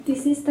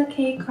This is the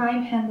K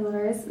Crime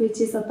Handlers, which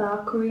is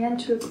about Korean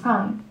true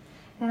crime.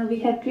 And we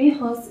have three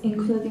hosts,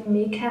 including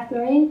me,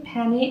 Catherine,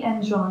 Penny,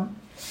 and John.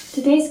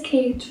 Today's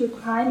K True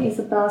Crime is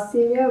about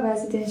serial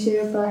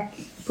residential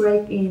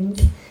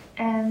break-ins,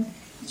 and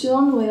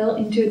John will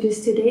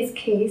introduce today's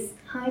case.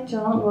 Hi,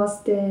 John. What's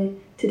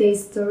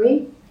today's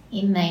story?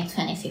 In May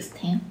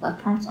 2016,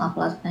 reports of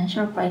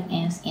residential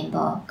break-ins in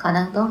the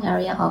Ganangdong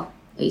area of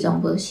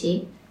Uijeongbu,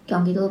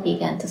 Gyeonggi-do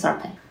began to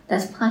surface.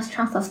 Despite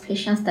strong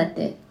suspicions that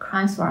the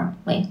crimes were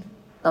linked,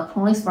 the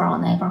police were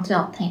unable to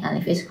obtain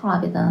any physical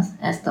evidence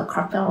as the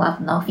culprit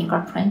left no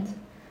fingerprints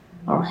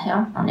or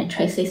hair on the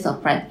traces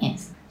of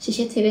break-ins.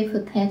 CCTV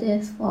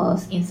footage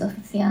was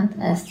insufficient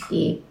as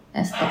the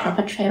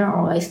perpetrator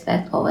always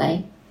backed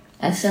away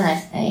as soon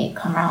as a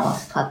camera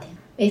was spotted.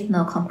 With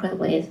no concrete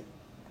leads,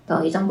 the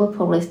Uijeongbu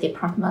Police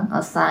Department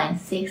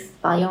assigned 6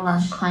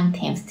 violent crime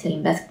teams to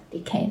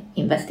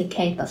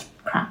investigate the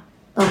crime.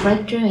 The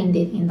breakthrough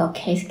indeed in the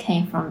case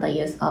came from the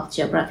use of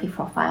geographic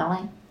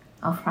profiling,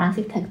 a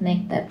forensic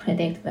technique that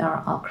predicts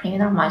where a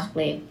criminal might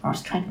live or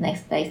strike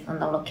next based on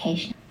the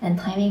location and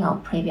timing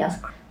of previous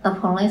crimes. The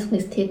police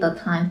listed the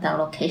times and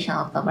location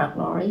of the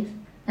burglaries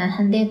and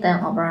handed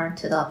them over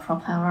to the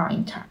profiler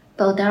in charge.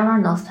 Though there were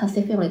no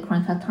specific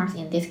recurring patterns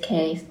in this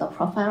case, the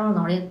profiler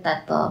noted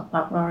that the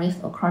burglaries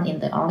occurred in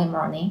the early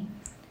morning,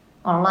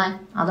 unlike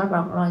other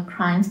burglary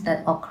crimes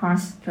that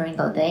occurs during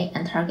the day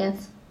and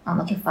targets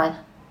unoccupied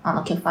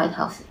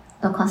houses.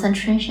 The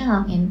concentration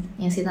of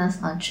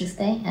incidents on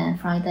Tuesday and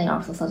Friday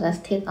also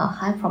suggested a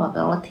high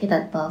probability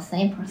that the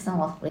same person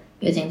was living.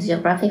 Using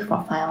geographic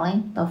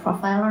profiling, the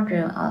profiler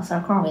drew a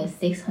circle with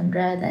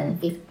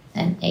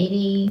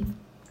 680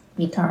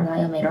 meter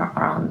diameter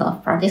around the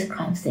farthest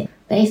crime scene.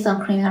 Based on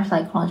criminal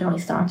psychology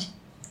research,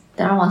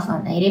 there was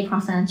an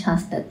 80%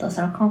 chance that the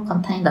circle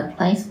contained the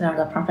place where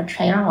the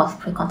perpetrator was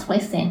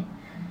frequently seen,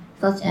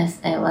 such as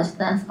a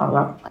residence or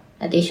workplace.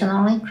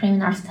 Additionally,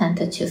 criminals tend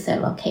to choose a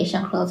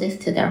location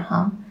closest to their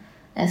home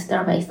as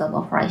their base of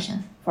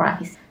operations. For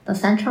example, the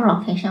central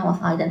location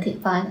was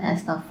identified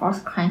as the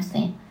first crime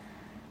scene,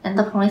 and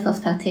the police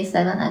suspected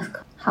 7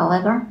 escapes.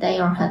 However, they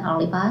all had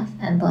alibis,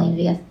 and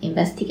the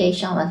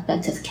investigation went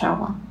back to square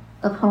one.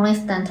 The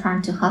police then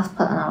turned to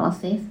hotspot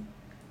analysis,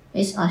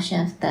 which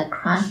assumes that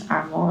crimes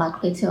are more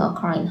likely to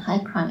occur in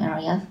high crime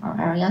areas or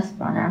areas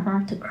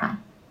vulnerable to crime.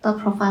 The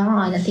profiler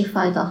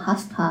identified a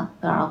hotspot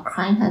where a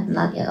crime had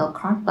not yet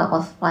occurred but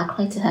was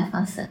likely to have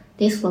happened.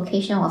 This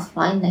location was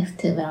right next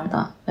to where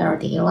the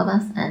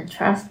 11th and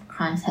 12th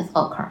crimes had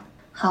occurred.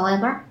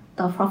 However,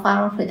 the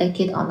profiler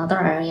predicted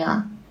another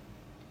area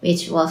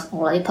which was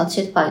already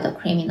touched by the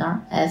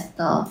criminal as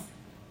the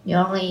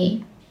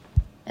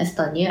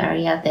new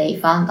area they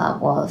found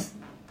out was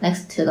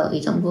next to the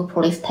Uijeongbu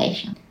police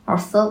station.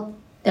 Also,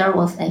 there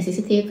was a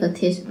CCTV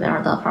footage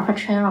where the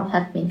perpetrator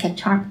had been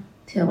captured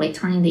to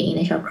returning the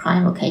initial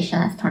crime location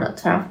after the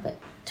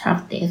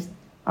 12 days.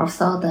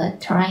 Also, the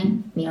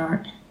terrain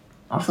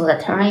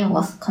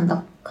was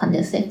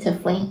conducive to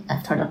fleeing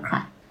after the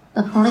crime.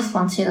 The police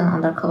launched an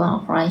undercover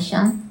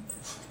operation,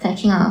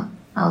 taking out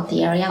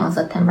the area on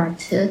September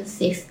 2,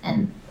 6,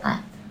 and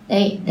 9.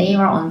 They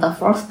were on the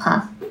first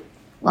path,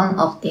 one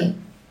of the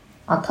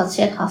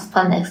untouched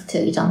hotspot next to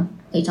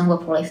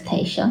Uijeongbu police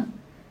station,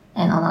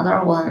 and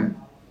another one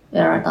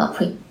where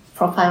the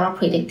profiler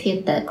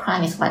predicted that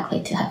crime is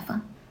likely to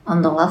happen.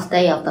 On the last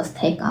day of the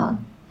stakeout,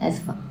 at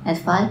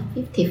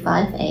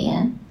 5:55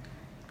 a.m.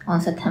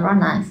 on September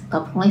 9th,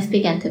 the police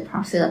began to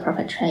pursue the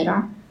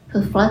perpetrator,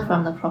 who fled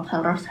from the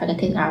profiler's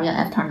targeted area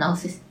after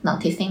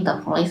noticing the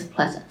police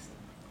presence.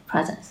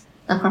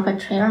 The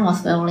perpetrator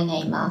was wearing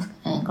a mask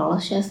and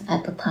galoshes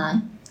at the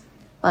time,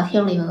 but he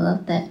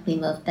removed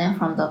them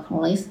from the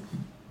police.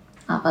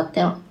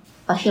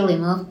 But he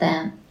removed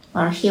them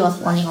while he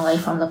was running away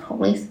from the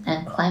police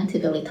and claimed to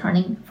be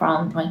returning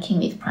from drinking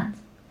with friends.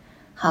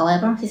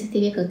 However,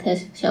 CCTV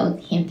footage showed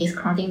him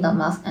discarding the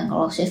mask and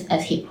galoshes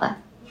as he fled.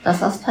 The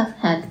suspect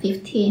had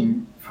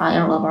 15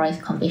 prior robbery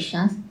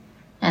convictions,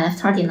 and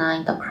after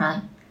denying the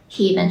crime,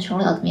 he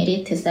eventually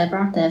admitted to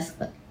several deaths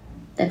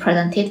that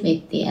presented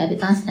with the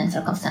evidence and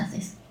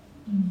circumstances.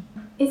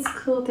 It's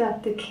cool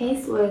that the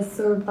case was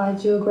solved by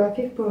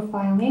geographic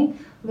profiling.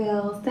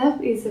 Well,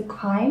 theft is a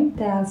crime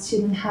that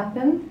shouldn't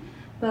happen,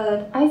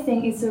 but I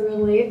think it's a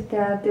relief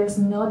that there's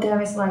no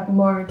damage like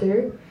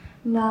murder.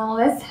 Now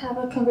let's have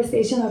a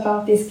conversation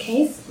about this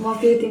case. What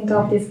do you think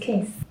of this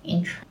case?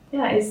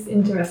 Yeah, it's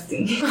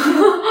interesting.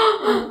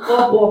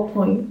 What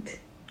point?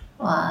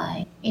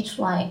 Why? It's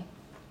like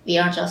we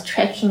are just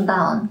tracking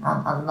down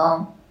an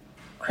unknown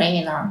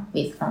criminal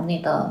with only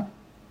the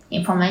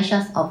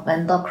information of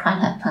when the crime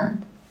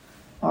happened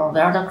or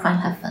where the crime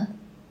happened.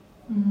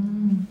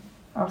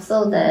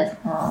 Also that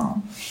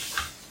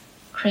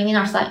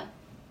criminal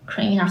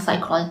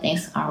psychology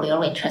things are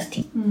really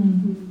interesting.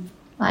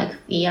 Like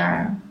we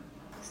are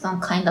some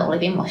kind of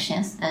living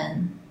machines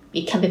and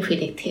we can be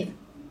predictive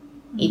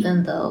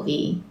even though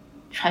we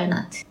try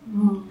not to.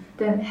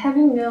 Then have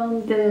you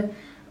known the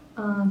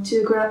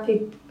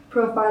geographic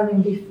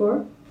profiling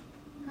before?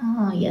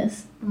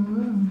 Yes.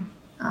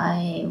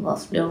 I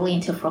was really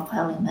into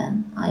profiling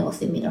when I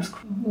was in middle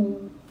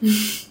school.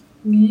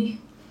 Me?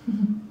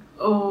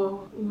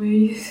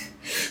 Wait.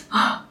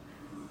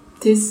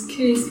 This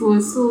case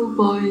was solved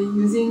by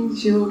using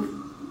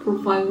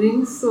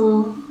geoprofiling,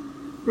 so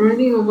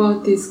learning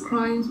about this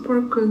crime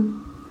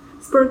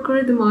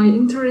sparked my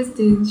interest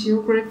in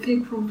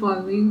geographic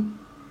profiling.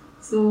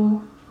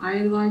 So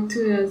I'd like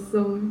to add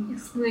some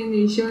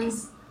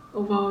explanations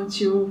about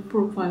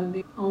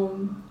geoprofiling.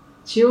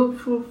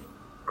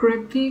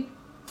 Geographic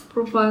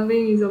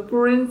profiling is a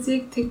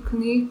forensic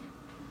technique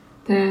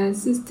that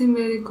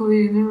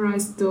systematically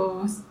analyzes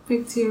the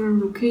spatial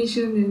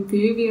location and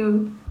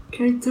behavioral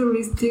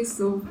characteristics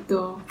of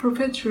the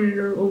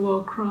perpetrator of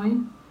a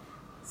crime.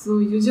 So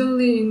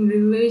usually in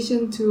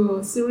relation to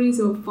a series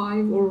of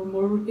 5 or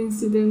more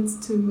incidents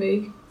to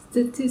make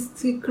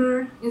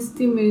statistical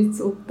estimates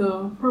of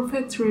the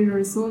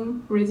perpetrator's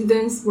home,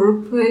 residence,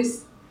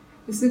 workplace,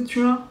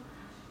 etc.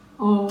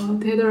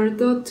 That are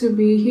thought to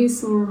be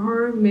his or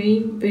her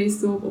main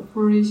base of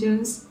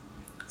operations.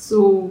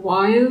 So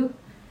while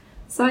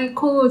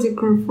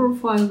psychological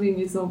profiling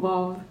is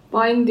about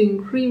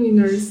finding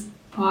criminals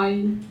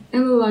by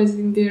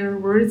analyzing their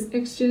words,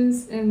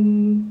 actions,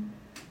 and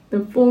the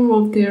form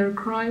of their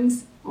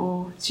crimes,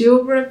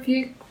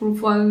 geographic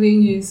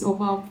profiling is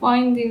about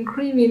finding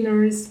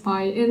criminals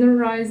by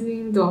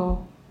analyzing the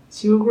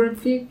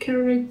geographic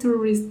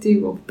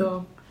characteristic of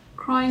the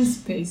crime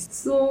space.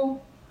 So,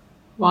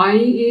 why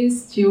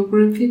is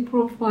geographic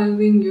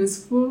profiling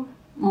useful?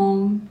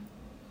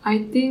 I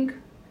think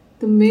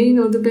the main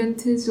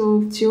advantage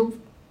of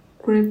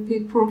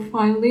geographic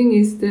profiling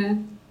is that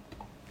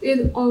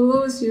it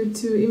allows you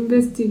to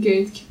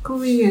investigate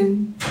quickly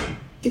and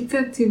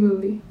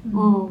effectively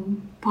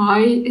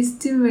by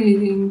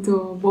estimating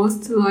the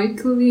most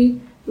likely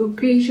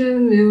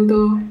location where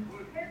the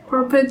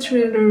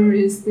perpetrator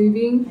is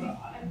living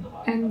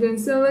and then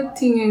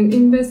selecting and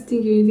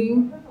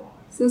investigating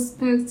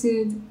suspects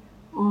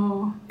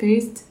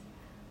based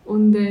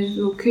on that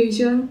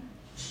location.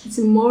 It's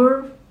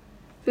more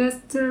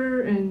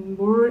faster and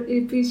more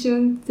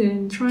efficient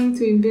than trying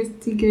to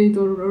investigate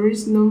a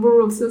large number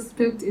of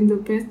suspects in the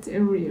best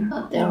area.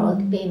 But there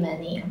would be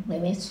many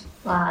limits,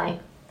 like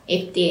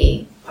if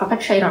the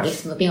perpetrator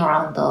is moving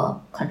around the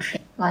country.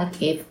 Like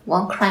if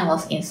one crime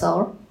was in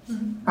Seoul,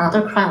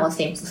 another crime was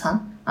in Busan,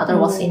 another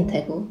was in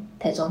Daegu,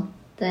 Daejeon,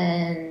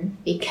 then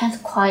we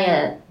can't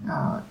quite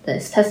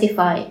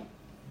specify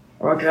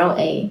or draw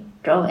a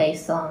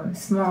some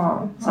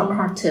small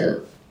circle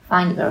to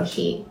find where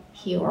he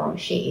or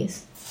she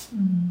is.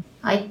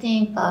 I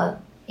think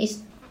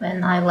it's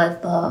when I was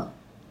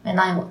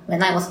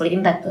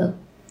reading that book,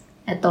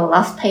 at the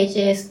last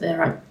pages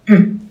where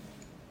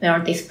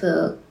this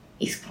book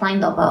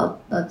explained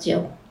about the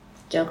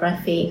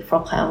geographic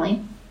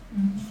profiling,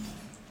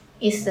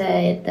 it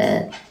said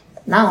that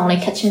not only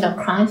catching the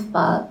crimes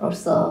but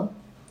also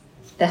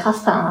the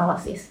hostile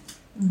analysis,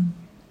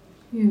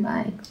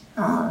 like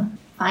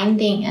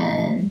finding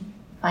and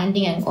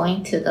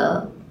going to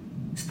the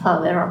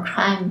spot where a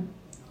crime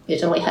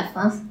usually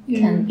happens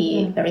can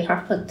be very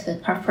helpful to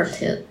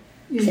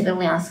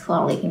civilians who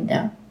are living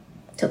there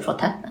to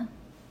protect them.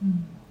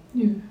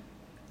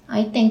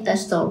 I think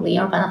that's the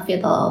real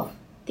benefit of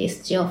this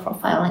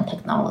geoprofiling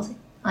technology.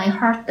 I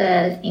heard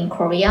that in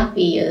Korea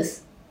we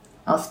use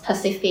a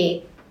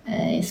specific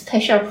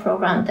special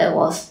program that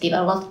was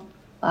developed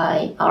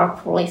by our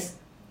police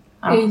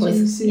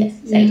agency.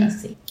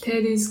 Agency.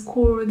 That is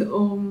called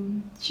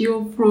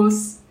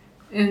GeoPros,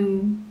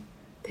 and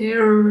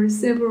there are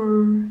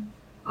several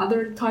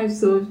other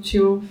types of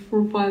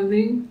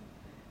geoprofiling.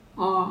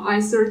 I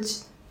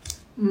searched.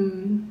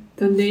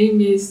 The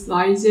name is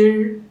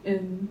Liger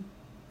and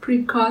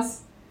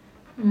Precast.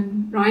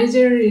 And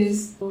Liger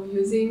is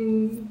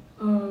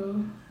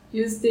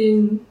used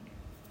in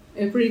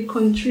every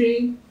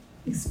country,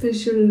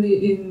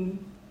 especially in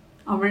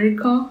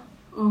America.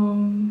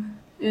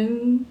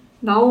 And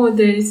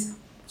nowadays,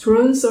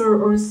 drones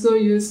are also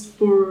used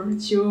for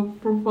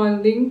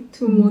geoprofiling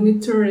to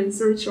monitor and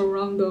search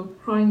around the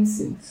crime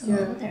scene.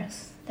 So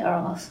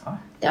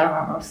there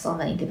are also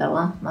many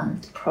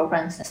development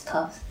programs and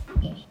stuff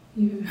in it.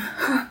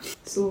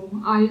 So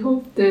I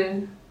hope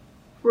that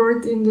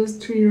fourth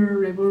industrial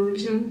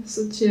revolution,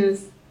 such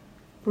as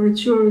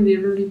virtual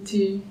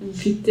reality,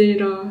 big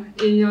data,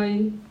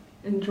 AI,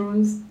 and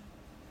drones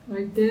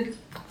like that,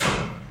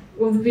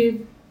 will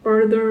be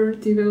further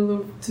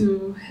developed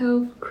to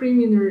help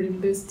criminal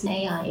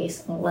investigation. AI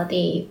is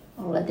already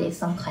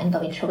some kind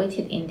of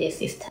integrated in this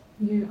system.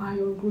 Yeah, I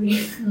agree.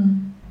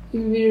 It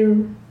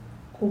will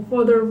go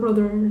further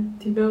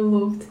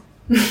developed,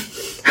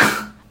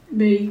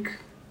 make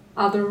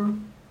other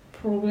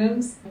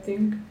programs, I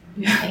think.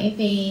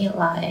 Maybe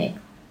like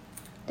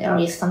there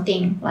is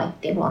something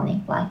like deep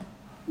learning, like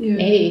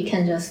maybe we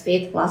can just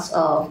feed lots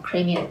of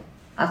crime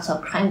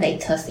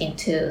data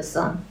into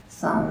some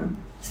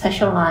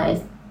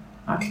specialized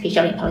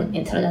artificial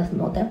intelligence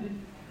model,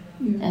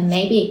 and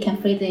maybe it can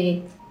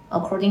predict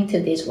according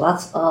to these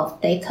lots of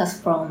data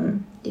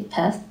from the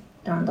past,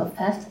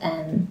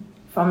 and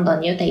from the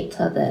new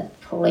data that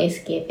police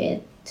give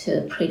it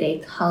to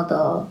predict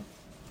how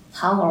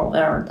or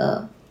where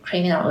the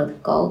criminal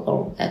would go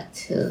or act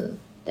to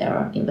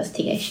their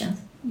investigations.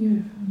 Yeah,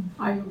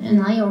 I agree.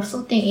 And I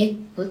also think it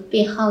would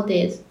be how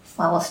this.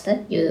 What was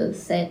that? You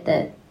said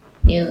that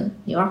your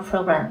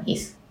program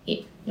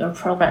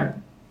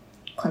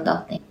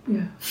conducting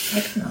Yeah.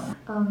 technology.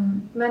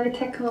 Many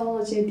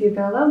technology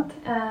developed,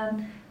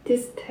 and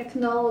these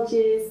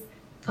technologies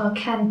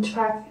can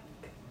track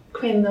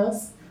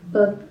criminals.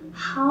 But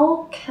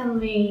how can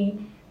we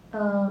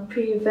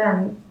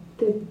prevent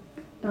the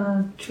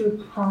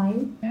true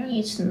crime?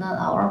 It's not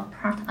our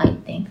part, I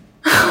think.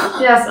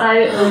 Yes,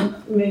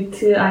 me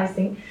too. I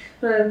think,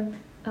 but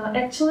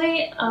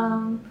actually,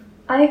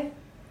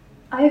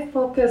 I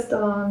focused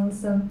on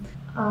some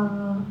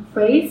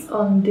phrase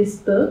on this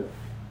book,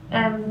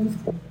 and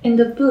in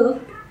the book,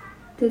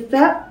 the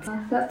theft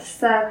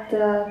said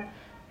that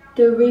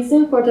the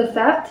reason for the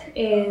theft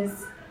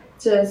is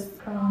just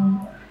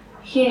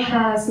he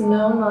has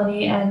no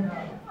money and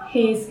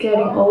he's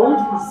getting old,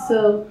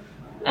 so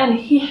and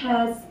he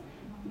has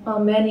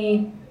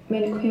many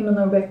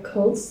criminal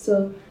records,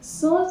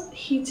 so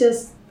he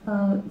just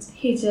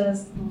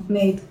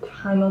made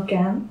crime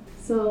again.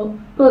 So,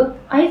 but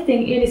I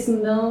think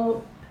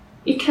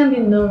it can be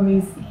no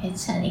reason.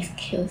 It's an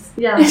excuse.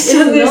 Yeah, It's it's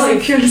just no an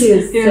excuse.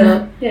 excuse. Yeah.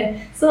 So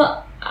yeah,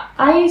 so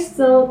I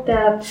saw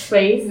that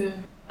phrase. Yeah.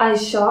 I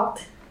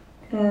shocked,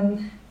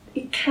 and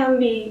it can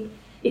be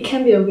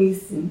a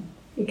reason.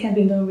 It can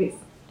be no reason.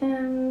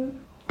 And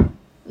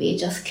We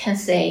just can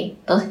say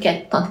don't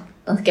get broke,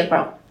 don't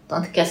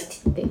get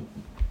stupid.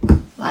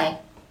 Like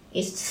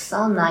it's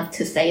so nice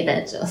to say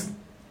that just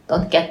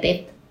don't get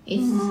it.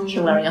 It's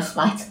hilarious,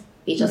 right?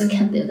 We just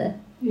can't do that.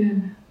 Yeah.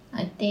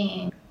 I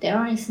think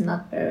there is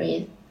not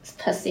very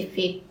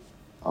specific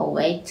a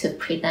way to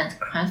prevent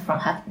crimes from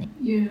happening.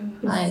 Yeah.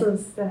 Like, it's so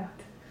sad.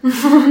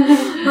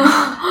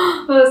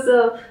 But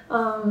so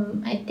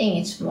I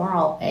think it's more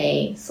of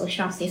a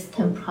social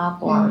system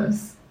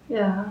problems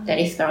yeah. that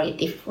is very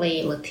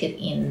deeply rooted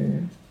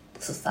in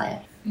the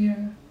society. Yeah.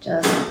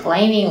 Just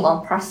blaming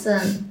one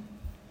person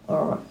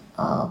or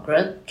a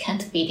group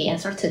can't be the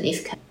answer to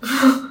this.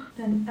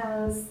 And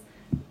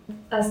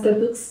as the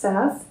book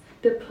says,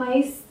 the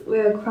place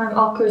where crime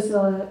occurs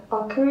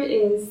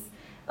is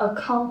a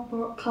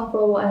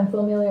comfortable and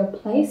familiar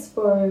place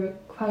for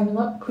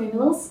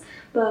criminals,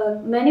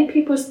 but many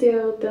people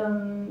still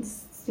don't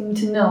seem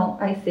to know,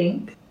 I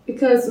think,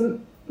 because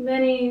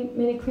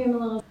many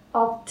criminals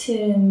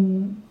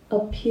often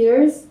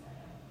appears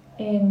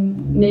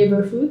in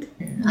neighborhood.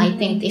 I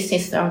think this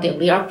is where the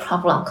real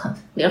problem comes,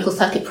 real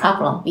society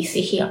problem we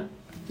see here.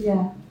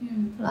 Yeah.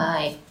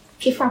 Like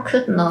people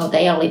could know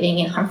they are living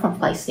in harmful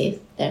places.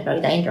 They're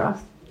very dangerous.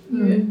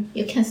 Yeah.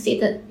 You can see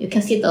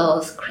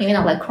those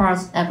criminal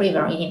records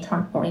everywhere in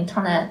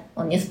internet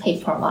or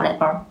newspaper,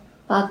 whatever.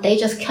 But they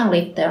just can't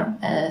live there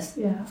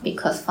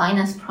because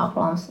finance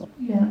problems.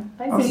 Yeah,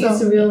 I think Also-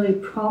 it's really a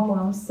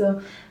problem.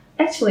 So,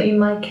 actually, in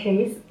my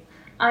case,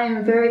 I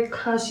am very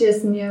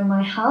cautious near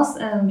my house,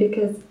 and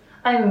because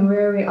I am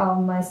wary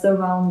of my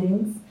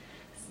surroundings.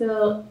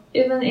 So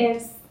even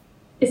if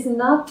it's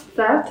not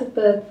theft,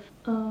 but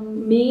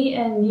me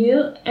and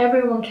you,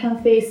 everyone can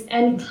face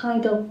any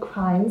kind of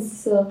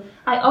crimes. So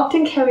I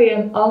often carry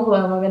an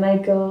umbrella when I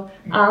go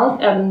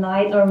out at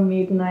night or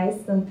midnight,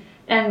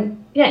 and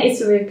yeah,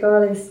 it's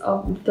regardless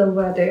of the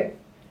weather.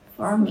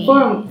 For me,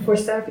 For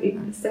self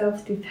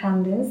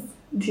defense.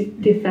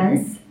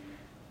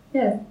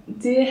 Yeah.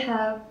 Do you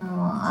have?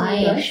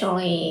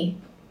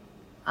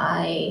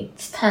 I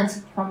spent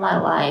for my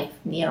life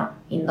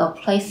in the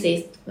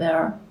places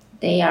where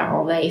they are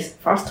always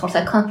first or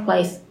second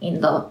place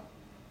in the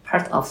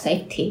part of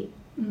safety.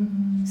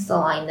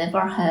 So I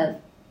never have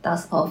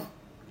thoughts of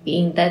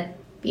being that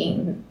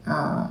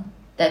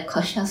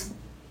cautious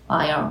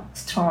while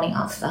strolling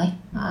outside.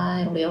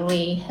 I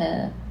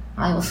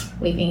was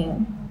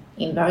living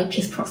in very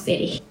peaceful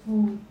city.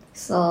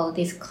 So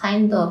this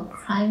kind of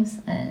crimes,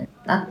 and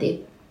not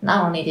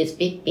only these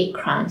big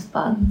crimes,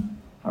 but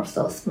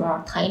also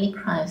small tiny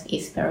crimes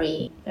is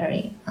very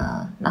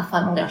not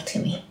familiar to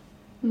me.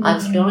 I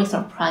was really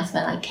surprised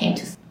when I came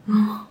to.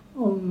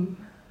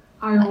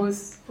 I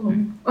was.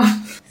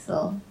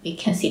 So we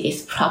can see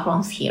these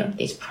problems here.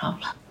 This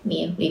problem.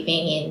 Me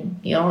living in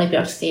newly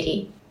built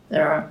city,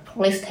 where a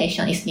police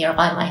station is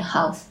nearby my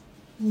house.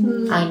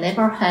 I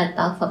never had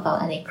thought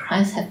about any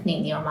crimes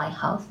happening near my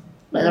house,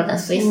 rather than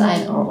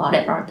suicide or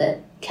whatever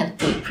that can't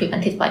be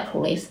prevented by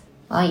police.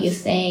 Are you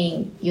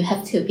saying you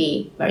have to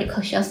be very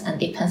cautious and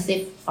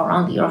defensive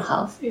around your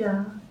house?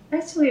 Yeah.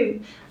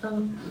 Actually,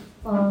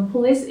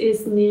 police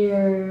is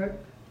near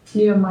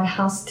my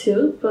house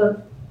too,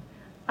 but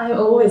I'm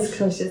always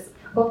cautious.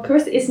 Of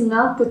course, it's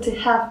not good to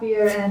have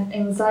fear and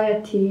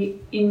anxiety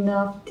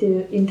enough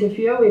to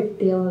interfere with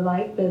daily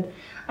life, but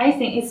I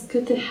think it's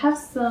good to have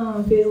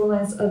some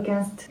vigilance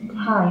against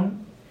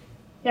crime.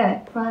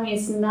 Yeah, crime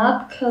is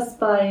not caused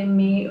by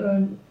me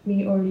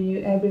or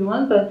you,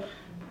 everyone, but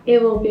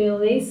it will be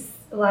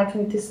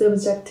likely to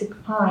subject to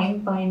crime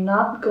by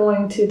not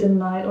going to the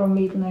night or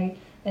midnight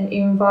an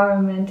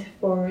environment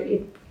for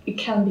it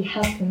can be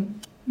happen.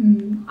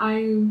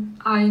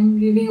 I'm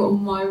living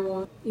on my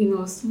own in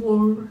a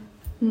small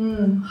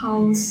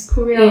house.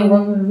 Korean in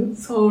woman.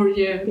 Seoul,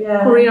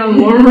 Yeah. Korean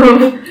war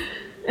room.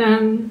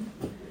 And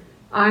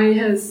I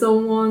had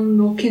someone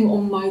knocking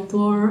on my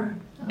door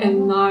at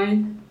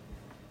night.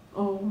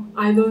 Oh,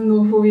 I don't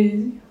know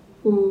who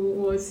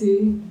was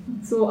he.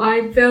 So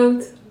I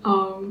felt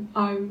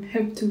I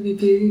have to be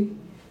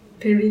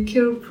very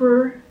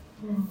careful,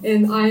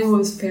 and I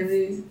was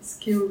very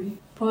scary.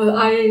 But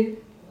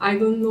I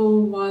don't know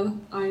what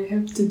I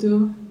have to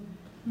do.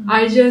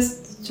 I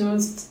just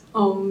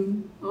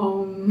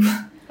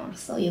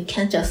So you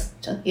can't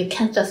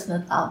just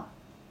move out.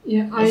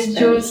 yeah, I It's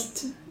very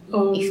just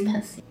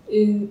expensive.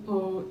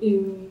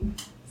 in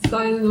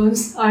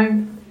silence.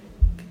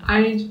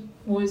 I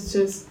was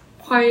just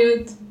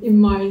quiet in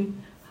my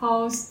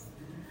house.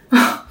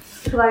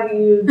 Like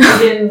you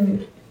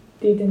didn't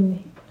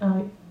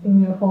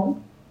in your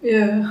home.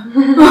 Yeah.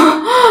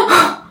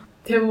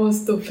 That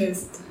was the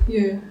best.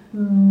 Yeah.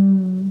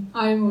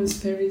 I was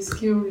very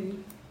scary.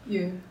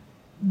 Yeah.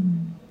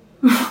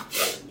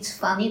 It's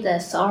funny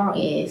that Seoul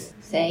is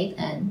said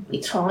and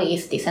literally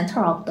is the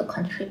center of the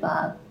country,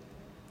 but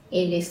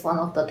it is one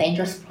of the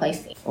dangerous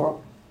places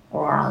all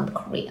around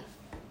Korea.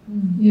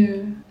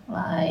 Yeah.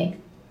 Like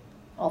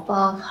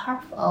about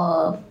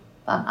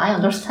but I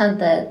understand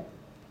that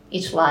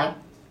it's like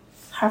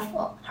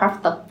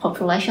half the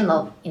population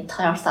of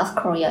entire South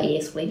Korea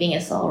is living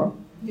in Seoul.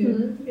 Yeah.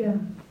 Yeah.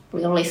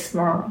 Really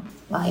small.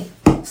 Like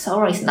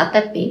Seoul is not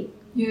that big,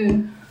 Yeah.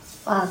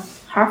 but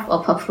half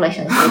of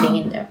population is living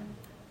in there.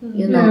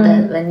 You know Yeah.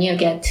 that when you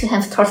get two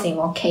hamsters in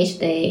one cage,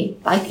 they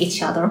bite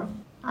each other.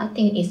 I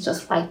think it's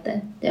just like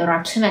that. There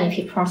are too many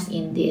people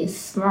in this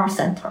small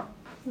center.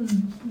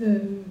 Yeah.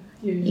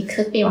 It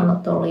could be one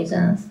of the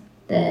reasons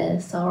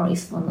that Seoul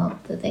is one of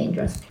the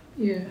dangerous.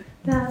 Yeah.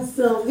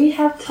 So we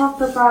have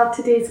talked about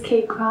today's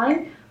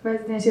K-crime,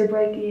 residential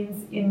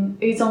break-ins in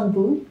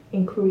Uijeongbu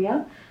in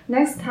Korea.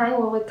 Next time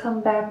we will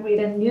come back with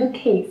a new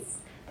case.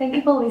 Thank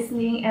you for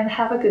listening and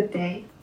have a good day.